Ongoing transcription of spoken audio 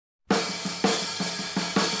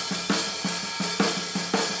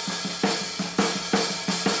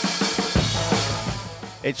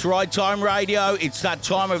It's Ride Time Radio. It's that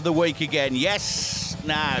time of the week again. Yes,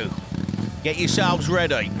 now, get yourselves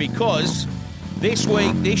ready because this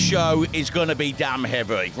week, this show is going to be damn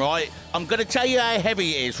heavy, right? I'm going to tell you how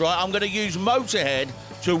heavy it is, right? I'm going to use Motorhead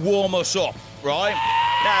to warm us up, right?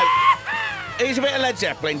 Now, here's a bit of Led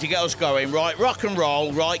Zeppelin to get us going, right? Rock and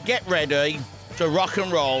roll, right? Get ready to rock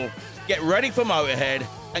and roll. Get ready for Motorhead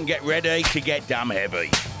and get ready to get damn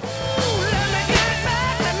heavy.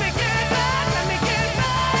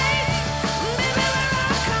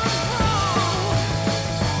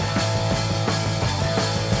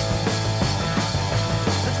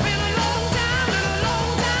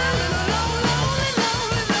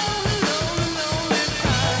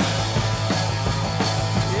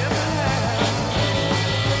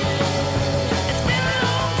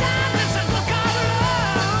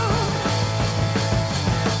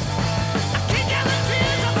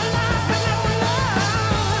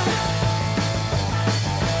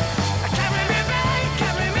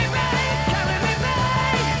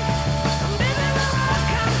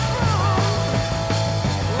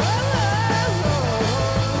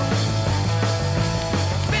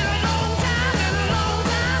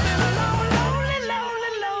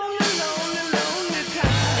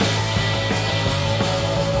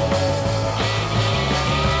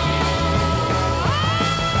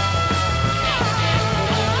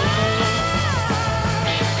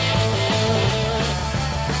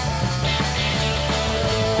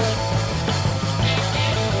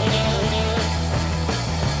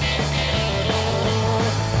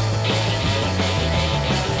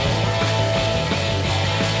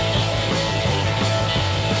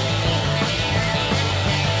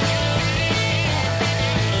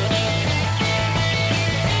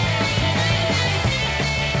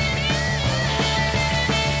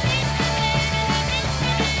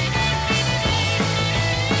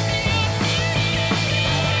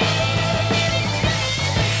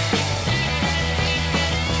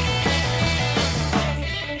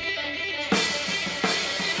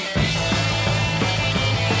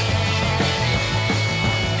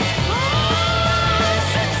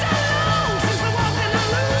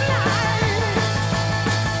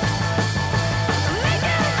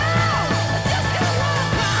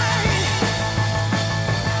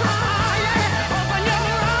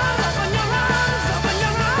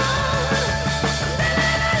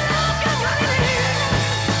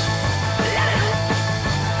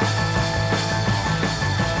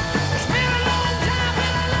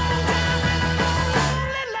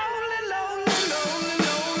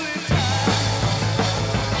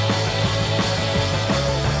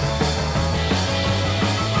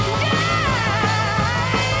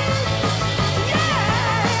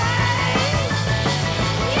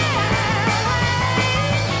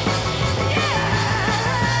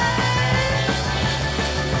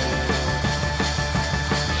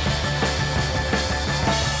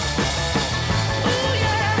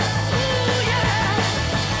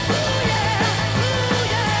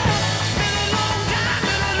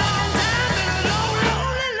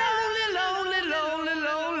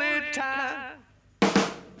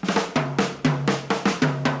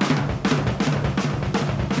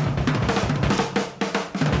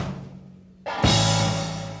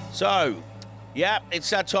 So, yeah, it's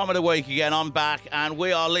that time of the week again. I'm back, and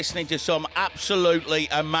we are listening to some absolutely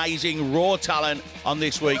amazing raw talent on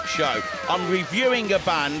this week's show. I'm reviewing a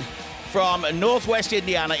band from Northwest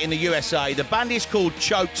Indiana in the USA. The band is called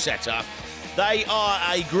Chokesetter. They are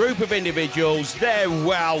a group of individuals. They're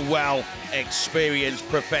well experienced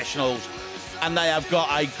professionals, and they have got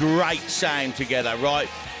a great sound together, right?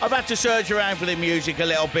 I've had to search around for the music a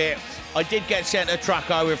little bit. I did get sent a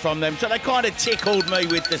track over from them, so they kind of tickled me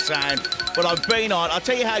with the sound. But I'll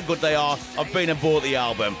tell you how good they are. I've been and bought the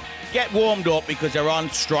album. Get warmed up because they're on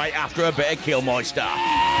straight after a bit of Killmeister.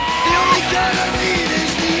 The only gun I need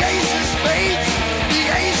is the ace of spades.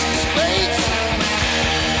 The ace of spades.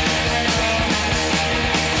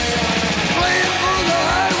 Playing for the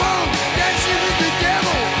high road, dancing with the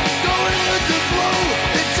devil, going with the flow.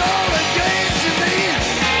 It's all a game to me.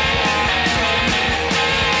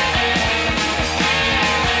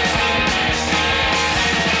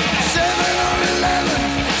 7 or 11,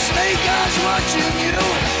 snake eyes watching you.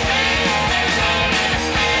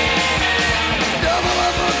 Double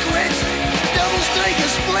up or quit, double strike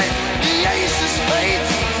or split. The ace of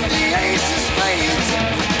spades, the ace of spades.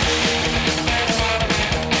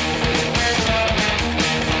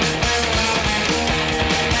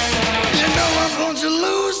 You know I'm going to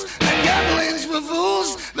lose, and gambling's for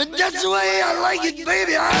fools. But that's the way I like it,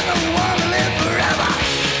 baby. I don't want to live forever.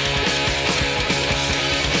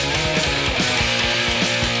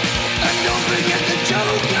 And don't forget the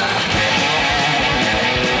joke.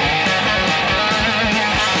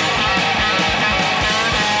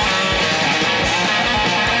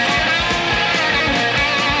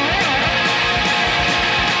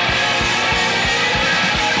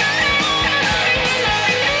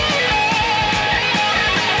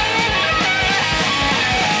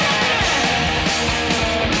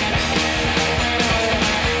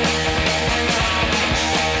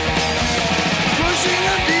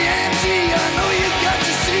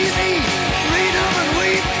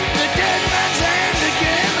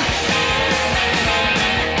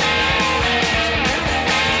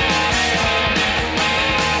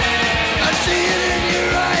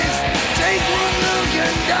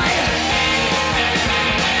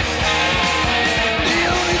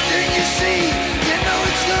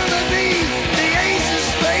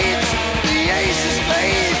 ace of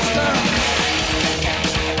spades.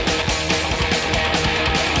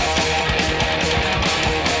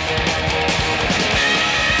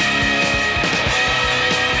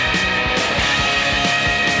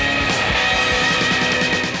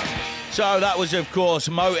 So that was, of course,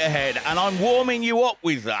 Motorhead, and I'm warming you up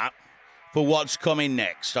with that for what's coming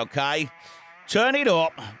next, okay? Turn it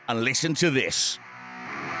up and listen to this.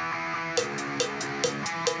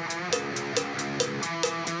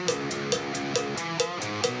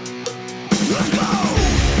 Let's go!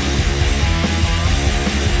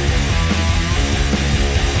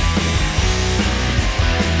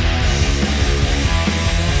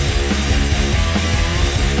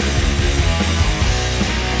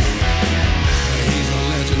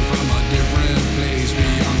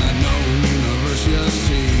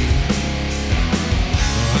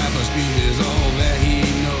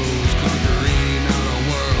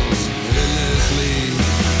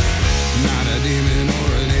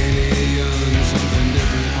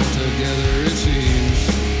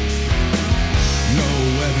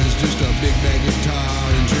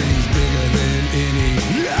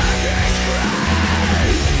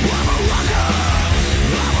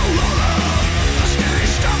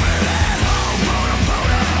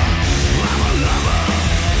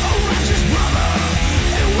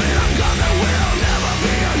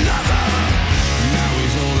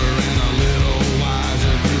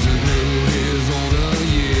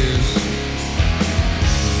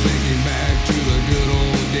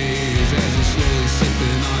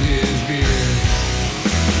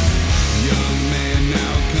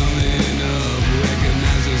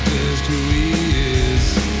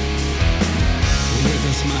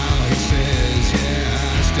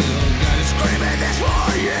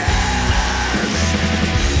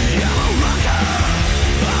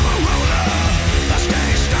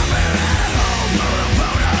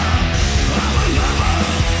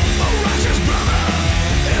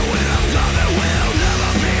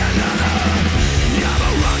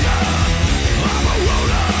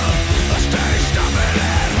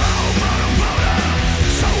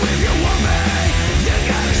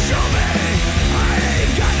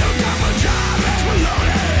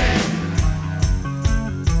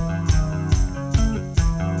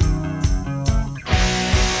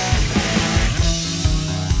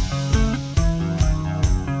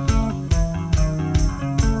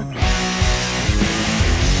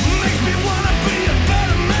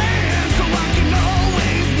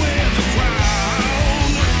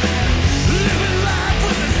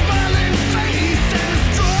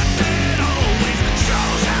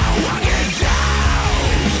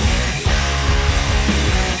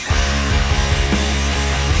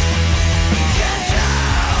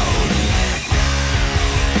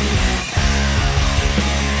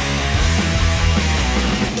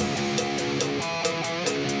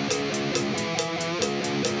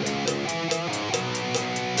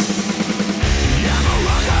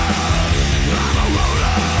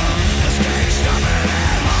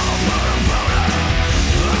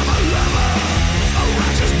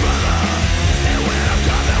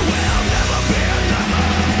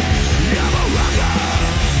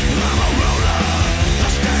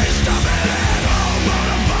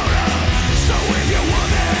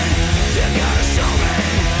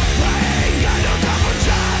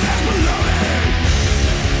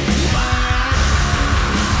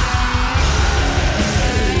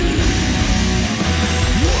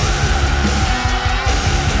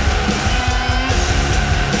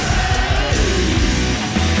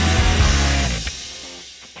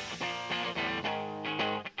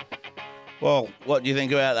 Well, what do you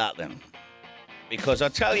think about that then? Because I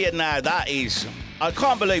tell you now, that is... I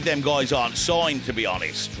can't believe them guys aren't signed, to be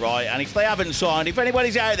honest, right? And if they haven't signed, if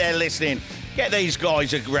anybody's out there listening, get these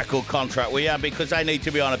guys a record contract, will you? Because they need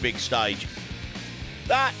to be on a big stage.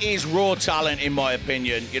 That is raw talent, in my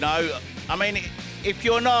opinion, you know? I mean, if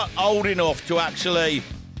you're not old enough to actually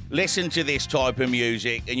listen to this type of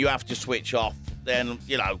music and you have to switch off, then,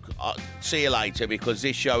 you know, see you later, because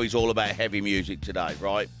this show is all about heavy music today,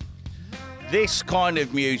 right? This kind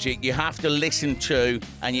of music you have to listen to,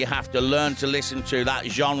 and you have to learn to listen to that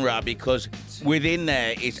genre, because within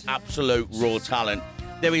there is absolute raw talent.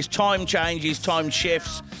 There is time changes, time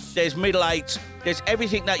shifts, there's middle eights, there's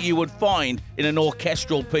everything that you would find in an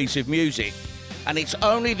orchestral piece of music. And it's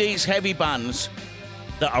only these heavy bands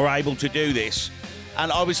that are able to do this.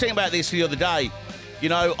 And I was thinking about this the other day. You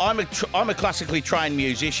know, I'm a classically trained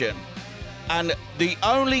musician, and the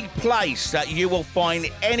only place that you will find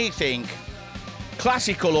anything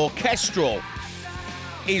classical orchestral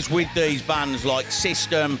is with these bands like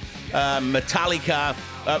System, Metallica,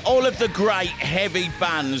 all of the great heavy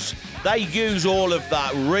bands They use all of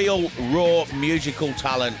that real, raw musical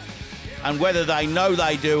talent. And whether they know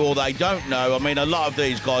they do or they don't know, I mean, a lot of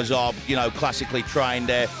these guys are, classically trained.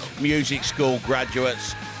 They're music school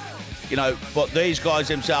graduates, but these guys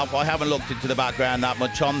themselves, I haven't looked into the background that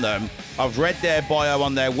much on them. I've read their bio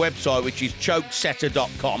on their website, which is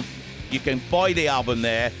chokesetter.com. You can buy the album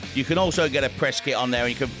there. You can also get a press kit on there, and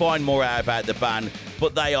you can find more out about the band.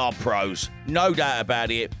 But they are pros. No doubt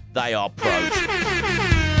about it, they are pros.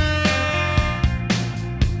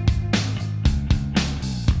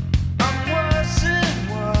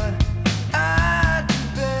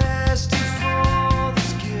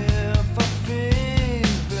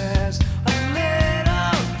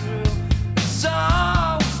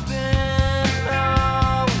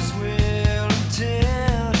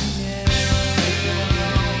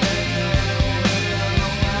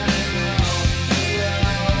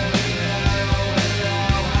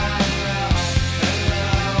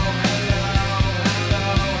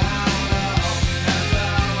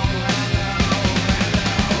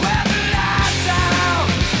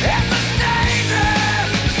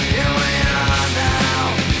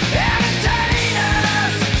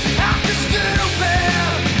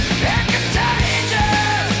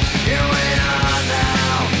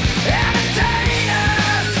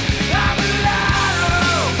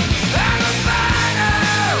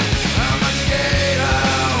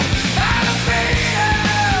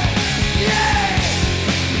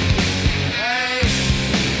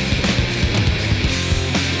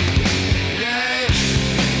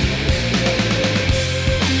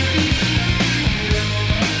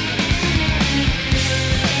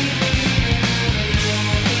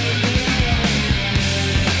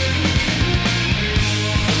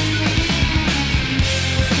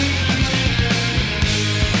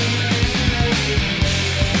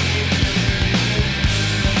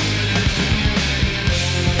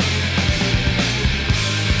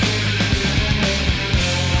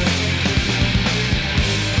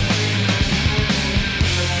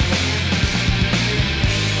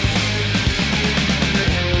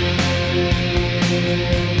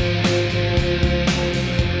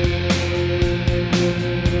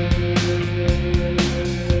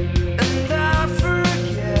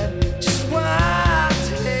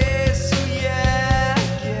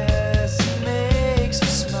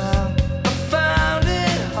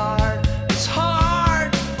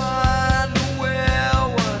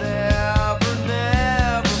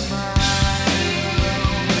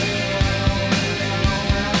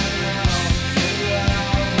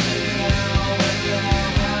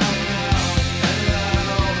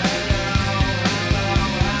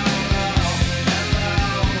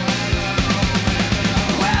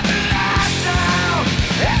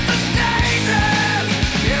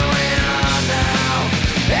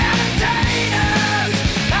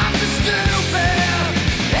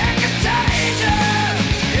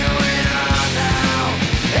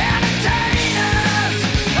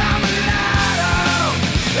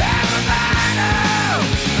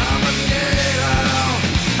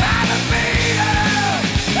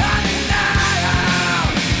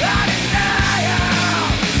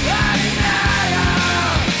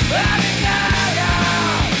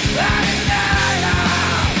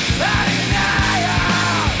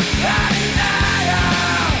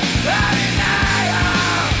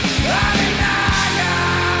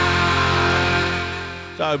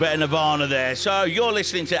 So, bit of Nirvana there. So, you're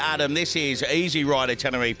listening to Adam. This is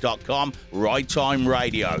EasyRiderTenerife.com, Ride Time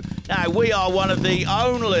Radio. Now, we are one of the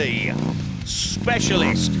only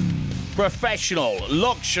specialist, professional,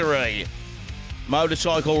 luxury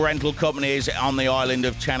motorcycle rental companies on the island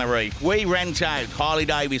of Tenerife. We rent out Harley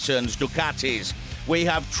Davidsons, Ducatis. We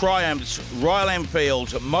have Triumphs, Royal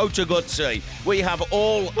Enfields, Motor Guzzi. We have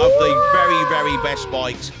all of the very, very best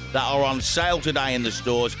bikes that are on sale today in the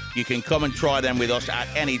stores. You can come and try them with us at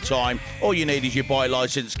any time. All you need is your bike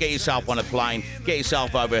license. Get yourself on a plane. Get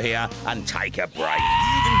yourself over here and take a break.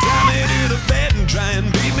 You can tie me to the bed and try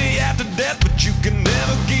and beat me after death, but you can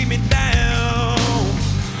never keep me down.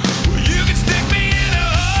 You can stick me in a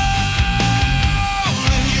hole,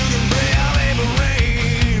 and you can pray I'll ever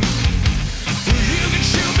rain. You can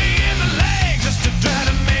shoot me in the leg just to try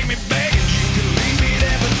to make me beg, and you can leave me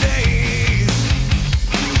there for days.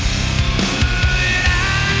 And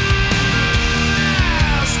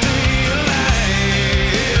I'll stay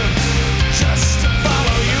alive just to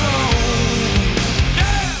follow you home.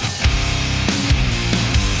 Yeah.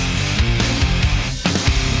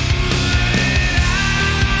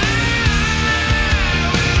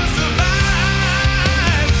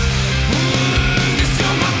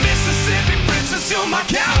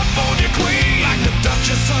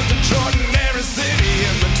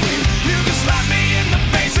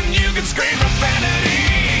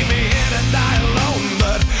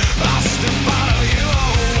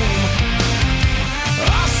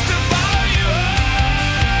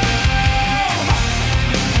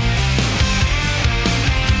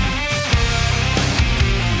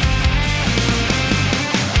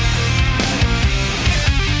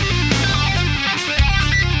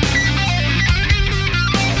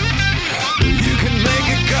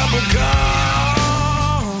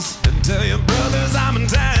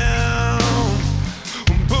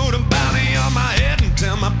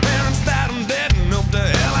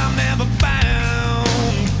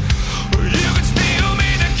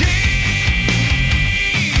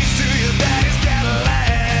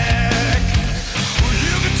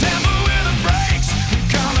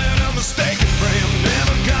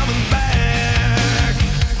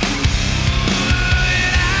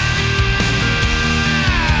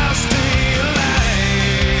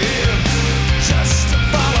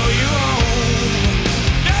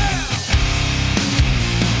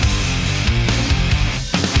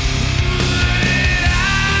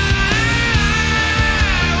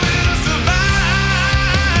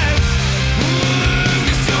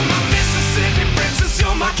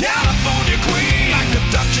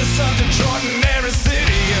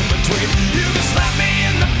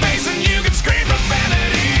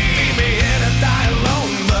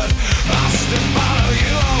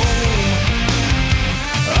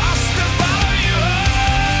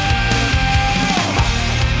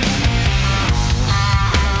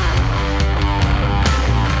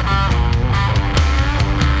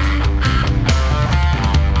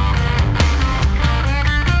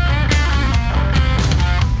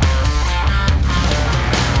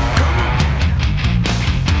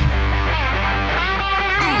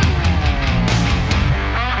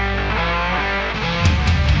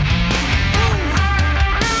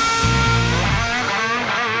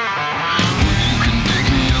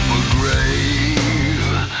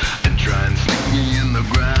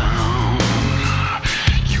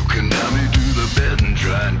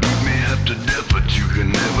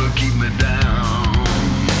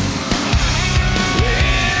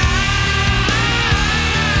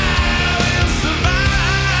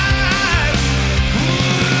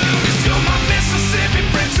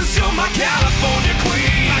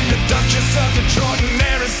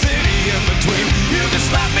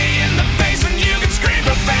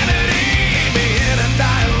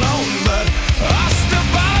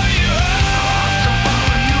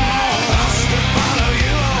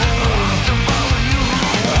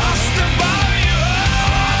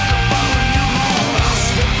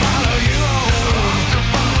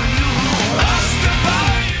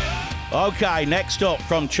 Okay, next up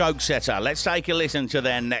from Chokesetter, let's take a listen to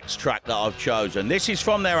their next track that I've chosen. This is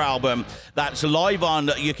from their album that's live on,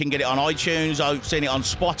 you can get it on iTunes, I've seen it on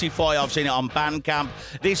Spotify, I've seen it on Bandcamp.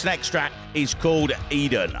 This next track is called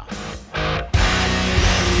Eden.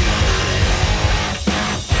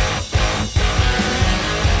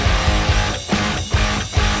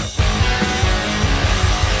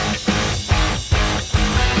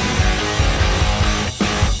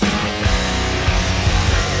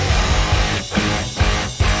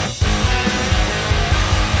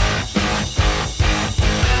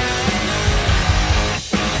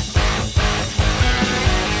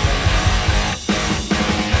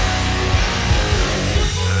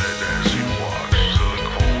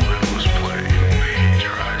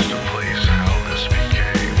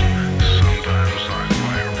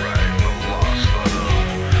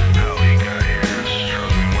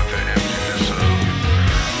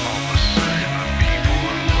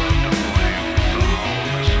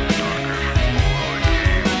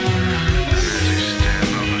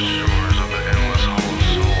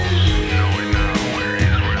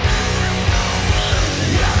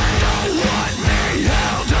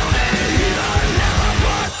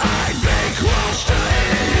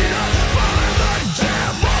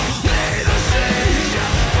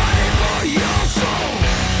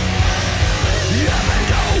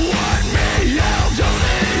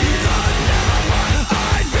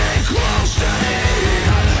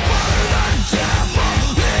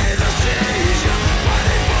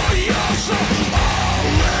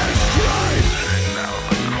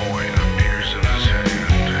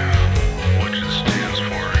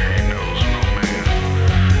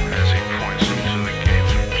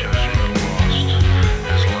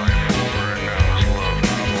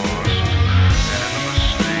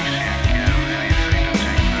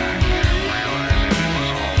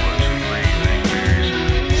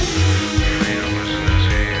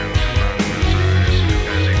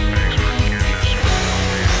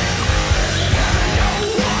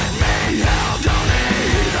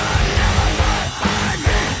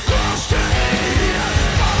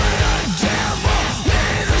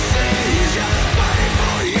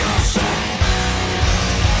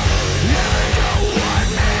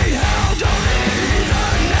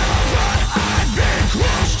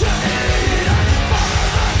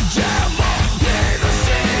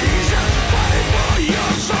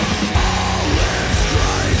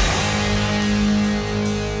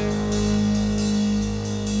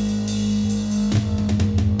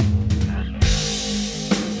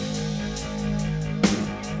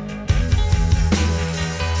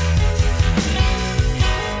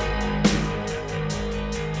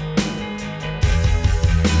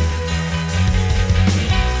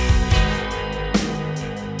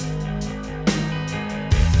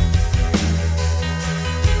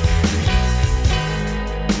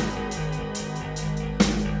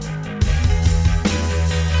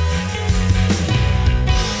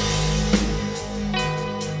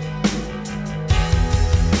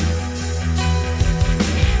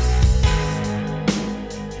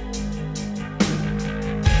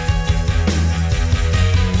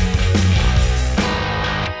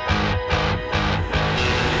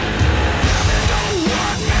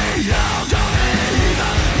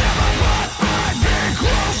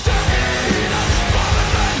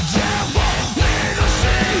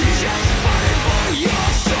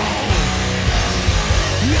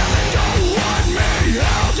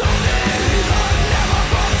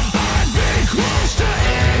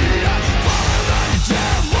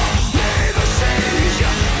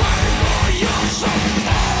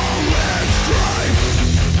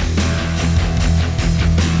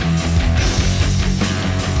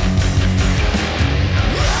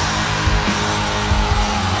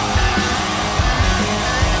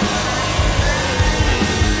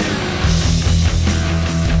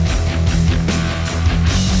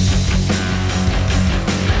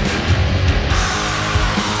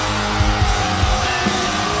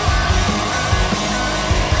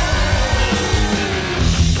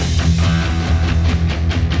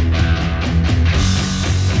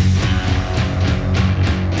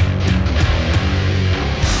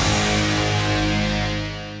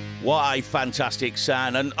 What a fantastic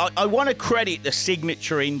sound. And I want to credit the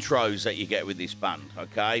signature intros that you get with this band,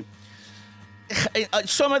 okay?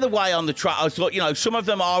 Some of the way on the track, I thought, some of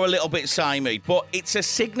them are a little bit samey, but it's a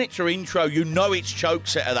signature intro. You know it's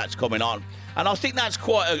Chokesetter that's coming on. And I think that's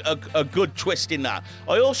quite a good twist in that.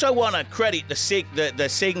 I also want to credit the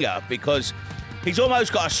singer because he's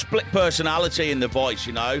almost got a split personality in the voice,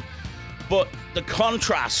 But the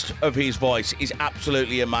contrast of his voice is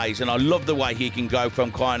absolutely amazing. I love the way he can go from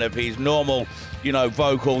kind of his normal,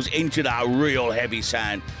 vocals into that real heavy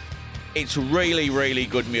sound. It's really, really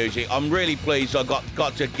good music. I'm really pleased I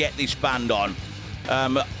got to get this band on.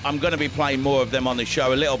 I'm going to be playing more of them on the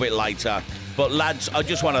show a little bit later. But lads, I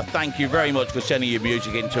just want to thank you very much for sending your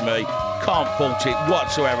music in to me. Can't fault it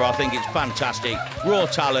whatsoever. I think it's fantastic. Raw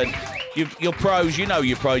talent. You're pros,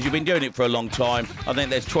 you're pros. You've been doing it for a long time. I think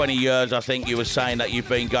there's 20 years, I think you were saying, that you've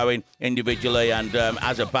been going individually and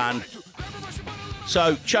as a band.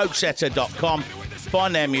 So, Chokesetter.com.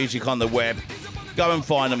 Find their music on the web. Go and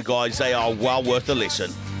find them, guys. They are well worth a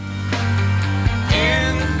listen.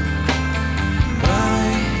 In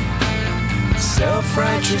my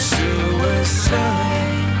self-righteous suicide,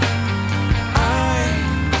 I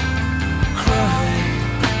cry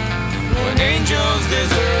when angels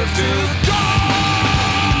deserve to die.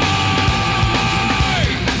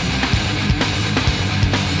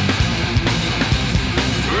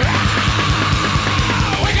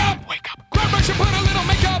 Wake up, grab brush and put a little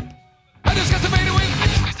makeup. I discussed the fader with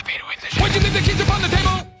why'd you leave the keys upon the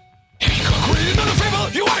table? Here you go, create another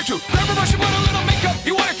fable. You wanted to grab a brush and put a little makeup.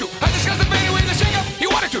 You wanted to. I discussed the fader with a shake up. You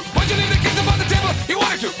wanted to. Why'd you leave the keys upon the table? You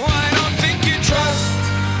wanted to. Well, I don't think you trust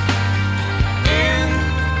in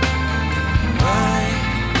my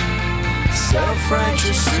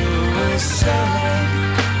self-righteous suicide.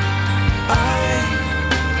 I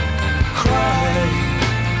cry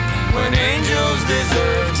when angels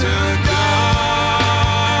deserve to die.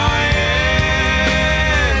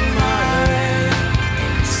 In my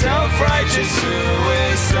self-righteous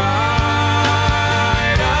suicide,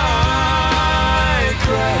 I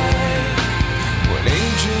cry when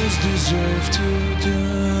angels deserve to die.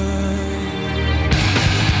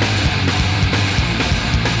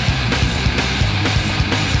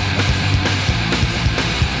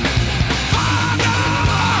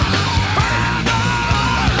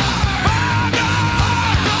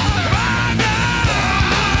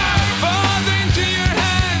 Father, into your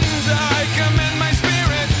hands I commend my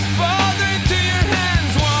spirit. Father, into your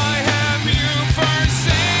hands, why have you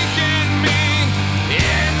forsaken me?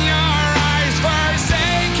 In your eyes,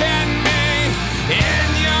 forsaken me. In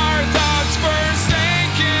your thoughts,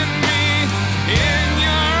 forsaken me. In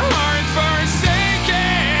your heart,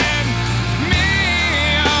 forsaken me.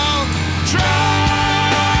 Oh,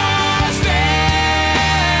 trust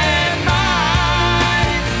in my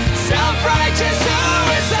self-righteous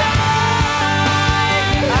suicide.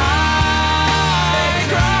 I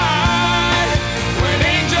cry when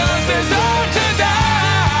angels deserve to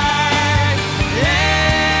die.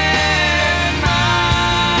 In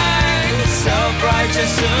my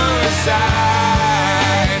self-righteous suicide,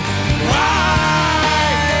 I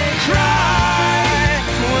cry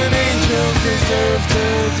when angels deserve to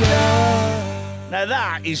die. Now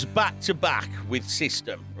that is back to back with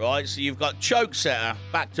System, right? So you've got Chokesetter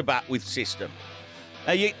back to back with System.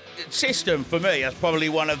 Now, System for me is probably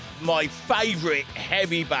one of my favourite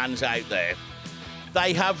heavy bands out there.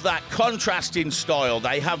 They have that contrasting style.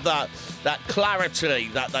 They have that clarity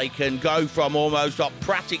that they can go from almost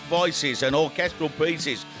operatic voices and orchestral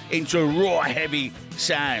pieces into raw, heavy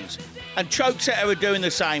sounds. And Chokesetter are doing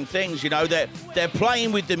the same things, They're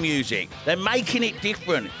playing with the music. They're making it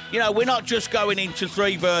different. We're not just going into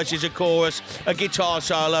 3 verses, a chorus, a guitar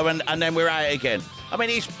solo, and then we're out again. I mean,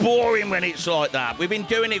 it's boring when it's like that. We've been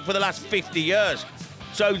doing it for the last 50 years.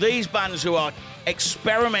 So these bands who are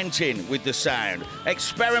experimenting with the sound,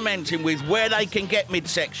 experimenting with where they can get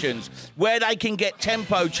midsections, where they can get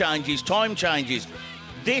tempo changes, time changes,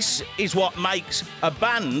 this is what makes a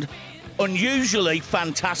band unusually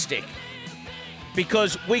fantastic.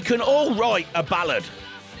 Because we can all write a ballad.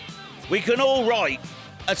 We can all write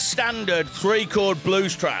a standard 3-chord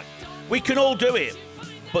blues track. We can all do it.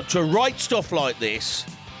 But to write stuff like this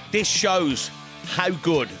shows how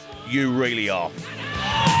good you really are.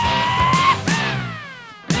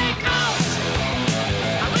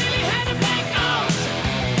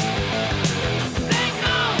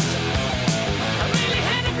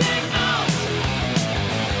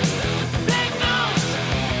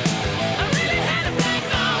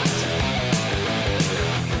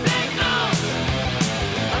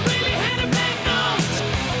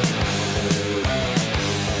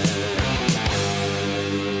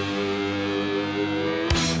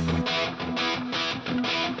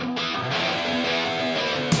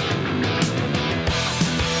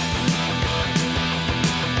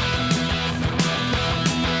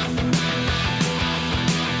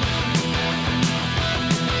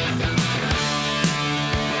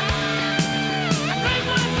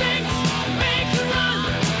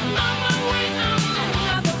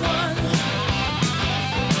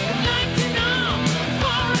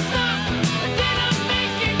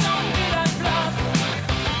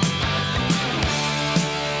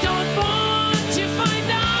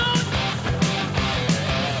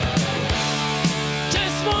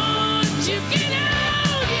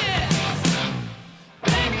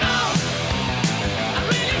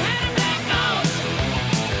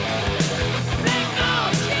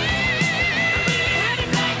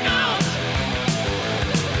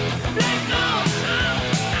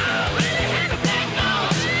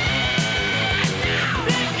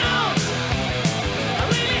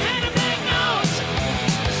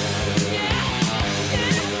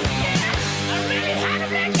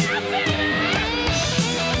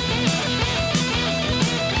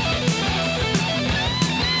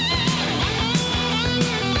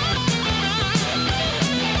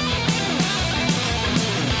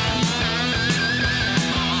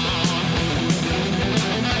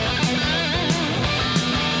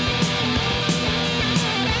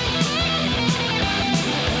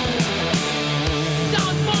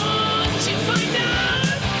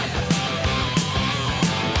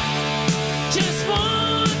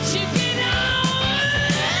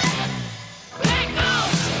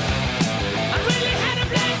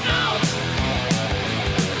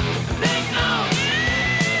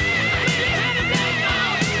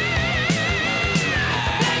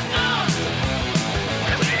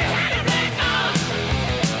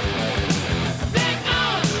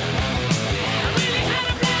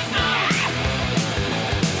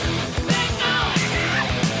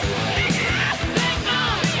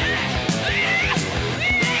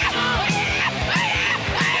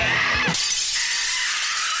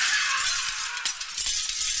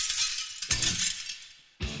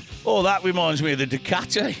 Oh, that reminds me of the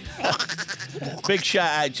Ducati. Big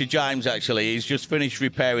shout out to James, actually. He's just finished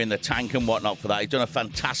repairing the tank and whatnot for that. He's done a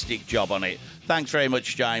fantastic job on it. Thanks very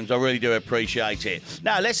much, James. I really do appreciate it.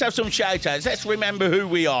 Now, let's have some shout outs. Let's remember who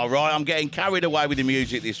we are, right? I'm getting carried away with the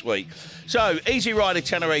music this week. So,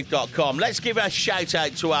 EasyRiderTenerife.com. Let's give a shout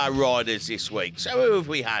out to our riders this week. So, who have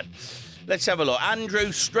we had? Let's have a look.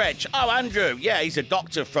 Andrew Stretch. Oh, Andrew. Yeah, he's a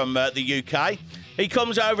doctor from the UK. He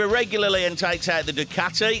comes over regularly and takes out the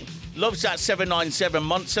Ducati. Loves that 797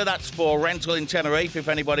 Monster. That's for rental in Tenerife if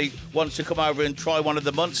anybody wants to come over and try one of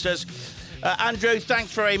the Monsters. Andrew,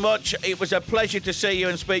 thanks very much. It was a pleasure to see you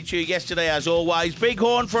and speak to you yesterday, as always. Big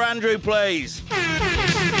horn for Andrew, please.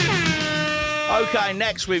 OK,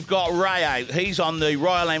 next we've got Ray out. He's on the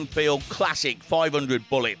Royal Enfield Classic 500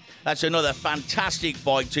 Bullet. That's another fantastic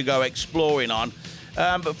bike to go exploring on.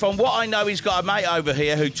 But from what I know, he's got a mate over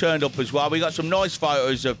here who turned up as well. We got some nice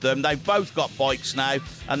photos of them. They've both got bikes now,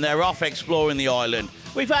 and they're off exploring the island.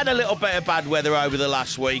 We've had a little bit of bad weather over the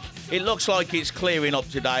last week. It looks like it's clearing up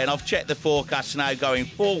today, and I've checked the forecast now going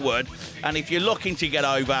forward. And if you're looking to get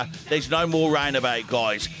over, there's no more rain about,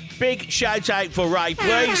 guys. Big shout out for Ray,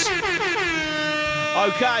 please.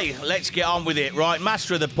 OK, let's get on with it. Right,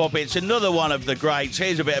 Master of the Puppets, another one of the greats.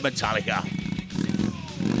 Here's a bit of Metallica.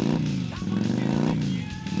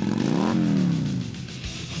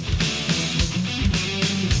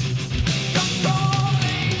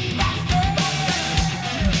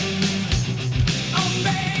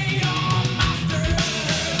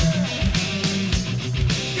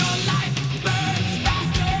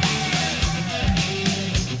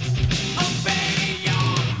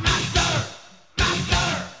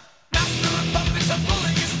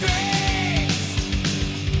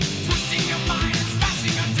 Twisting your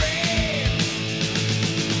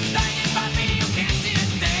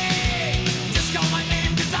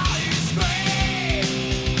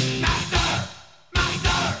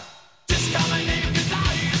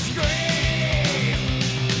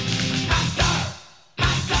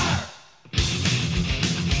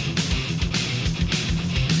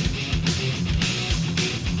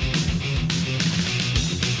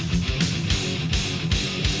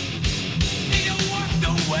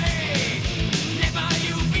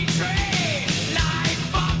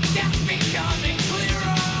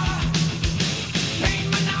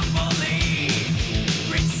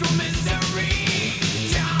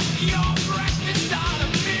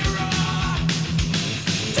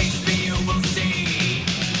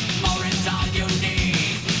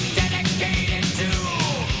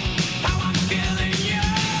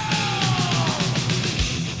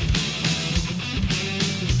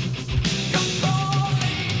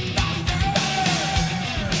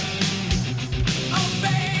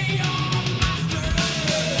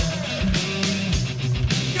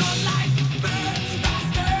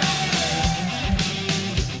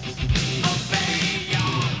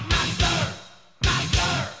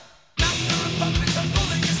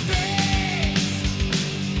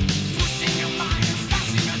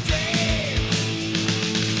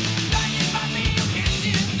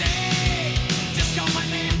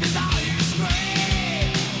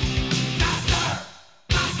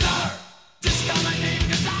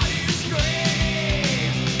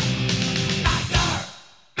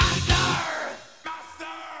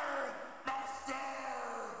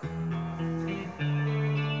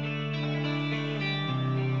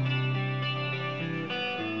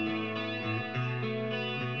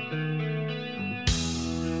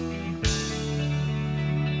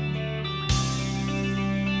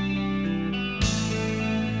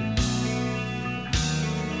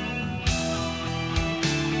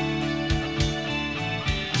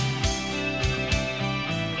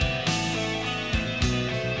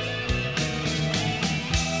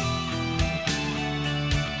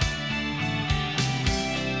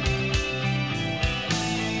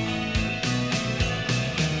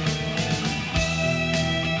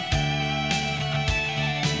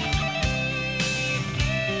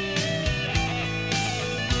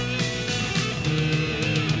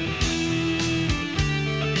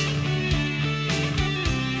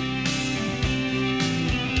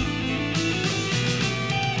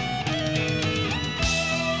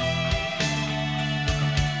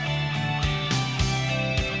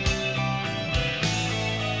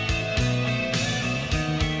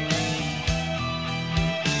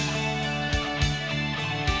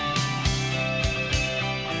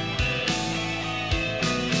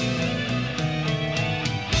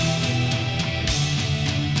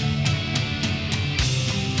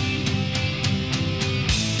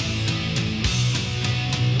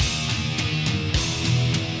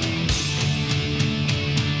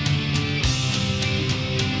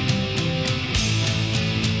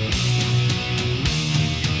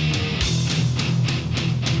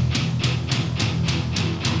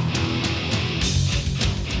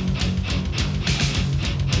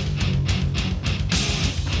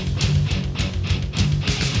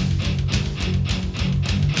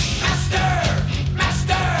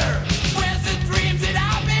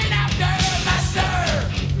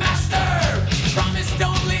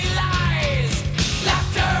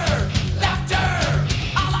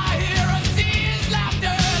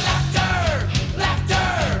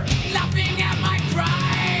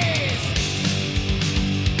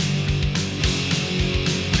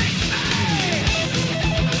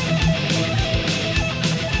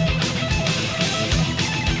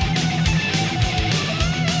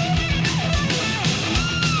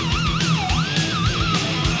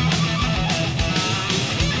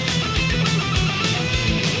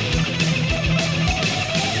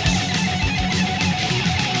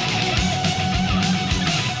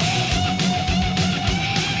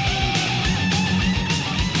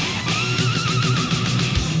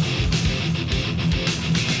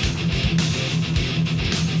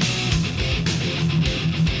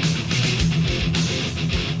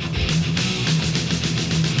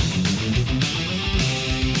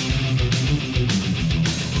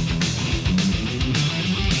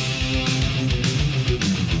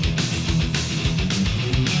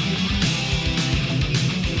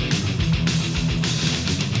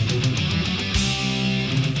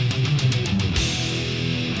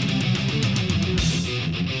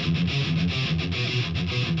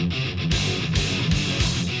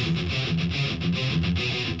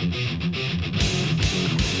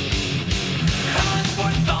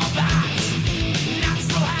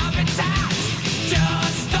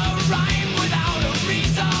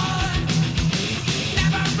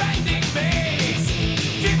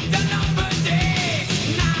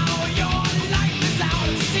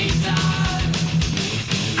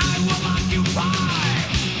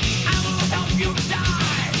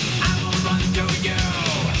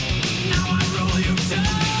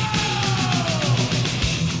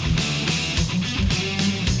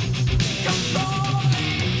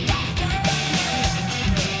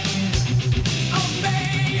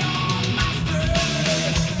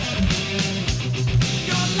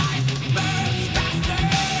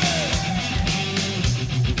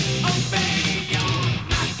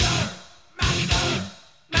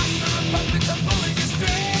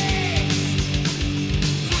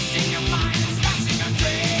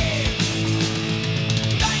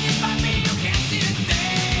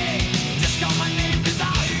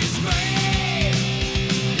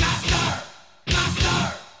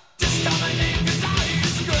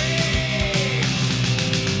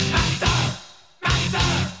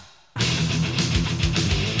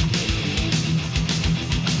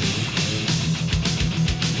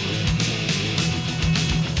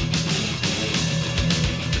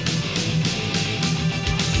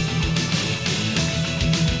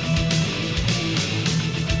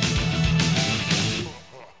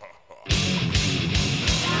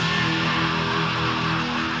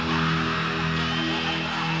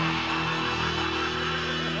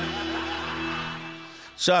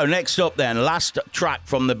So next up then, last track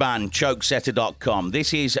from the band, Chokesetter.com.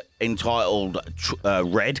 This is entitled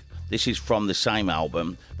Red. This is from the same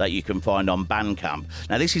album that you can find on Bandcamp.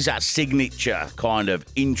 Now, this is that signature kind of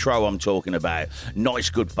intro I'm talking about.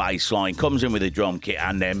 Nice, good bass line, comes in with a drum kit,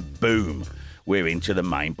 and then boom, we're into the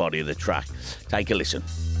main body of the track. Take a listen.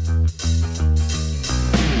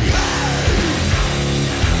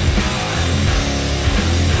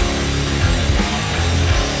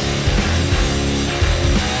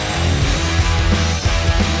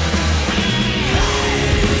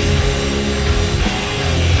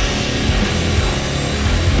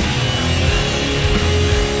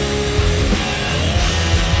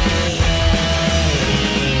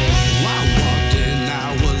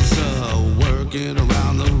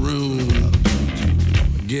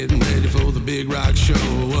 Rock show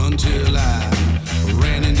until I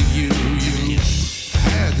ran into you. You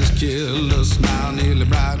had this killer smile, nearly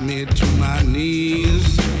brought me to my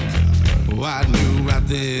knees. Oh, I knew right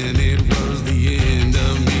then it was the end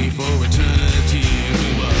of me for eternity.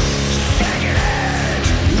 We were shaking edge,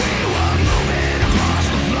 we were moving across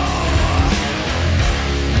the floor,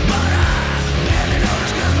 but I barely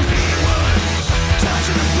noticed 'cause my feet were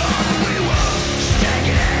touching the floor. We were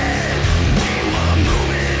shaking edge, we were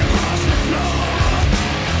moving across the floor.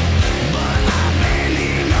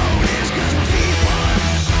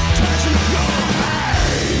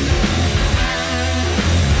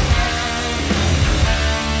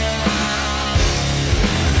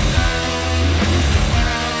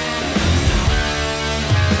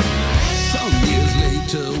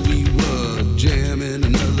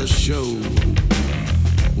 Show.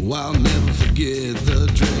 Oh, I'll never forget the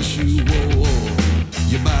dress you wore.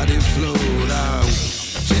 Your body flowed out,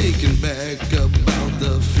 taken back about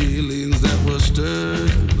the feelings that were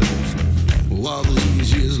stirred. All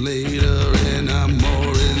these years later, and I'm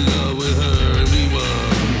more in love with her. And we were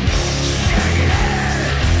shaking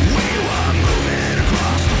it, we were moving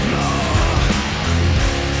across the floor,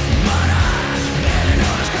 but I barely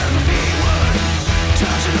noticed 'cause my feet were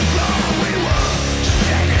touching the floor. We were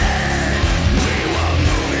shaking it, we were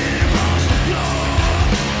moving across the floor,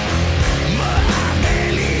 but I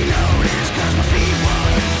barely noticed 'cause my feet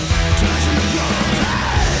were touching the floor.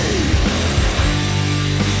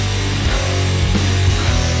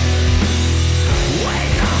 Wait,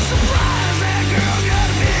 no surprise, that girl got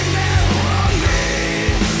a big man on me.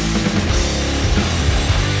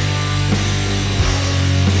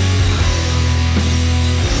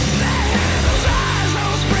 That hair, those eyes,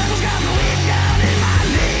 those freckles got me weak down in my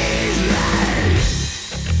knees.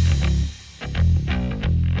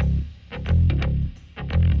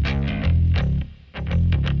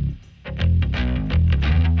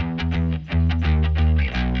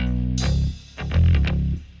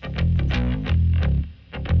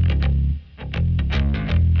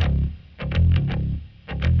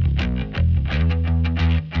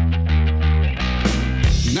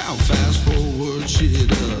 Now fast forward shit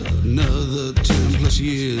another 10 plus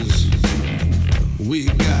years. We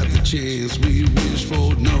got the chance we wish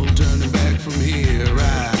for, no turning back from here.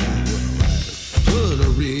 I put a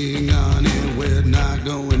ring on it, we're not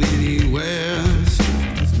going anywhere.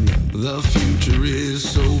 The future is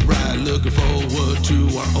so bright, looking forward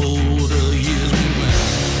to our older years. We went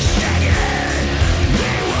shaking it,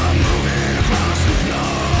 we were moving across the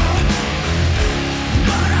floor,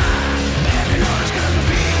 but I barely noticed 'cause my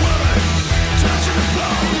feet were touching the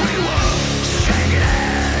floor. We were shaking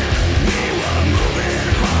it, we were moving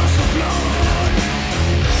across the floor,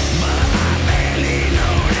 but I barely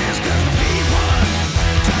noticed 'cause my feet were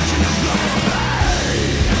touching the floor.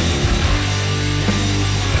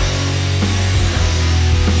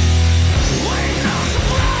 Wait, no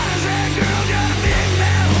surprise, that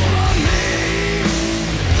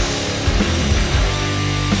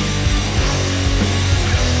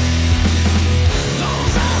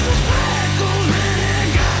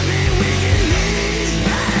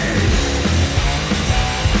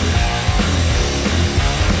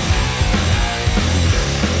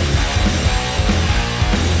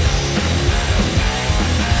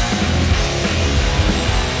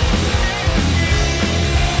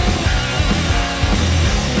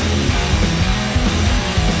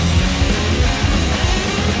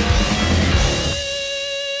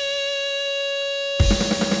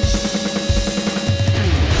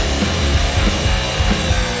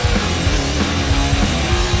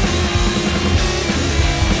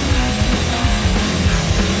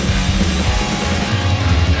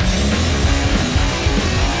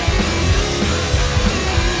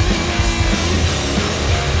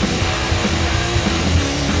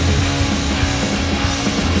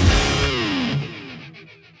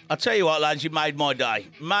I tell you what, lads, you made my day.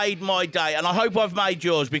 Made my day. And I hope I've made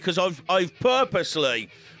yours because I've purposely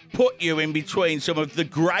put you in between some of the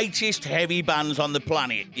greatest heavy bands on the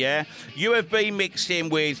planet, yeah? You have been mixed in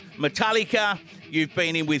with Metallica, you've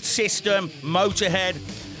been in with System, Motorhead,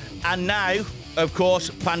 and now, of course,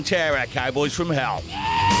 Pantera, Cowboys from Hell.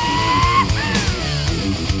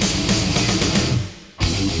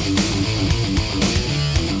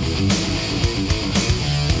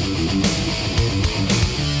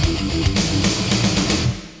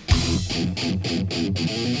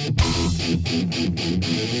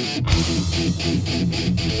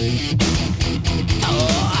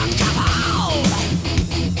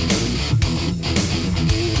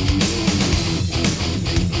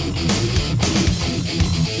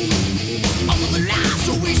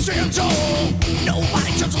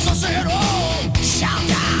 Nobody touches us at all. Shout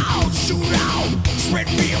out, shoot out, spread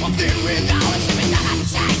fear of the without us. Living that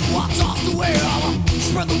attack, what's off the wheel.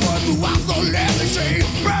 Spread the word throughout the land. They say,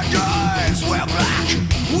 bad guys, we're black.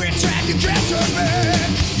 We're tagging cancer, man.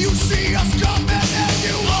 You see us coming and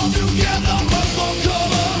you all together run for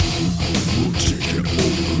cover. We'll take it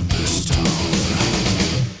over this town.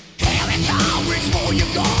 Here it comes, reach for your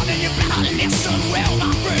gun and you better listen well.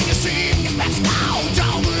 My friend, you see, it's best now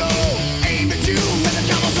down below.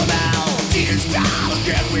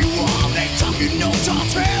 Again we won, they talking no tall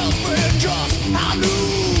tales, but just I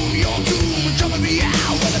knew your doom and coming me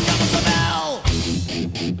out when the comers of hell.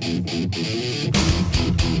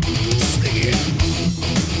 Sneak it.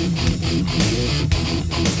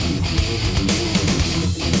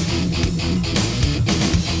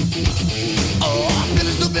 Oh,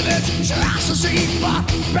 village to village, tries to see, but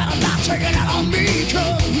better not take it out on me,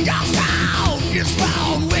 cause your sound is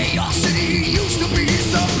found where your city used to be.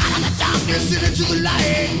 So out of the darkness and into the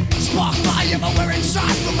light, sparks fly everywhere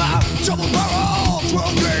inside from a double barrel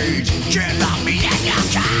 12 gauge. Can't lock me in your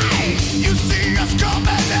cage. You see us coming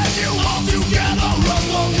and you all together run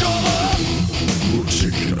for cover. We'll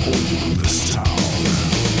take it over this town.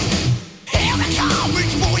 Here it comes,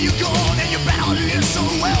 reach for your gun and you better listen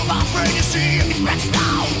well, my friend. You see it's best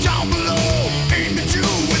now down below. Aim at you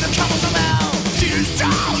with the covers of hell. See this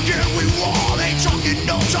town again we won. Ain't talking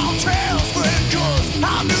no tall tales, friend, cause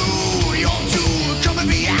I knew your doom coming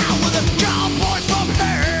me out with the cowboys from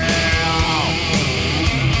hell.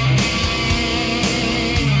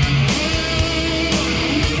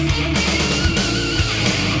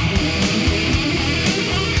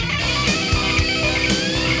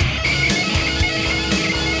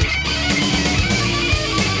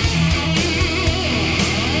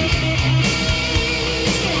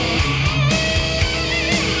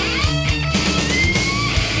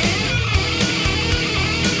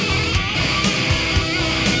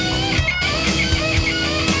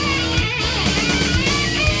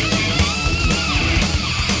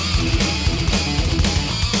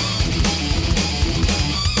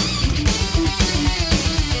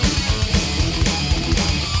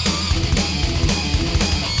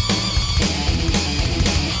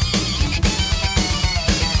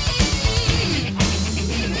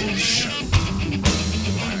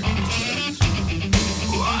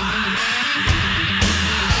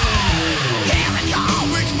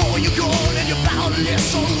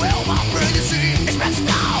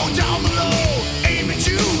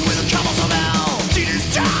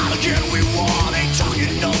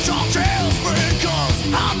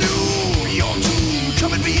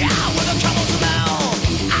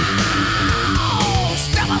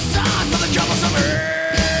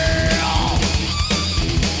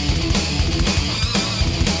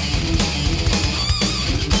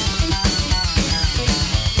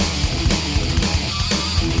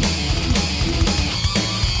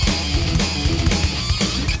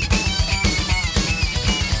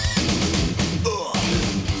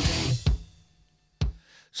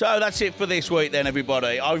 So that's it for this week then,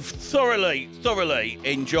 everybody. I've thoroughly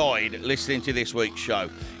enjoyed listening to this week's show.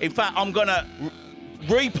 In fact, I'm going to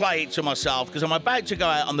replay it to myself because I'm about to go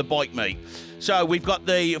out on the bike meet. So we've got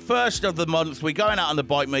the first of the month. We're going out on the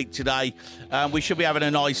bike meet today. We should be having a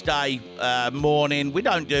nice day morning. We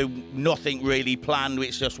don't do nothing really planned.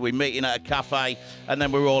 It's just we're meeting at a cafe and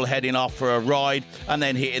then we're all heading off for a ride and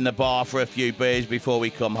then hitting the bar for a few beers before we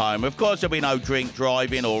come home. Of course, there'll be no drink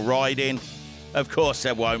driving or riding. Of course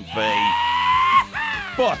there won't be.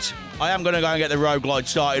 But I am going to go and get the road glide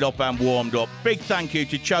started up and warmed up. Big thank you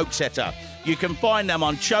to Chokesetter. You can find them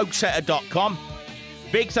on chokesetter.com.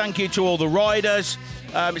 Big thank you to all the riders.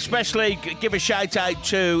 Especially give a shout out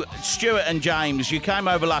to Stuart and James. You came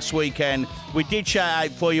over last weekend. We did shout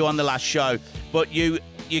out for you on the last show. But you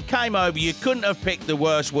came over. You couldn't have picked the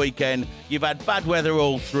worst weekend. You've had bad weather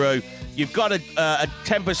all through. you've got a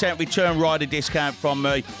 10% return rider discount from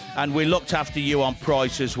me, and we looked after you on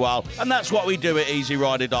price as well. And that's what we do at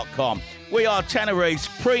EasyRider.com. We are Tenerife's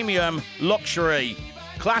premium luxury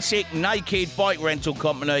classic naked bike rental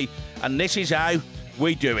company, and this is how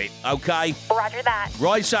we do it, okay? Roger that.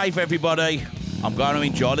 Ride safe, everybody. I'm going to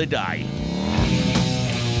enjoy the day.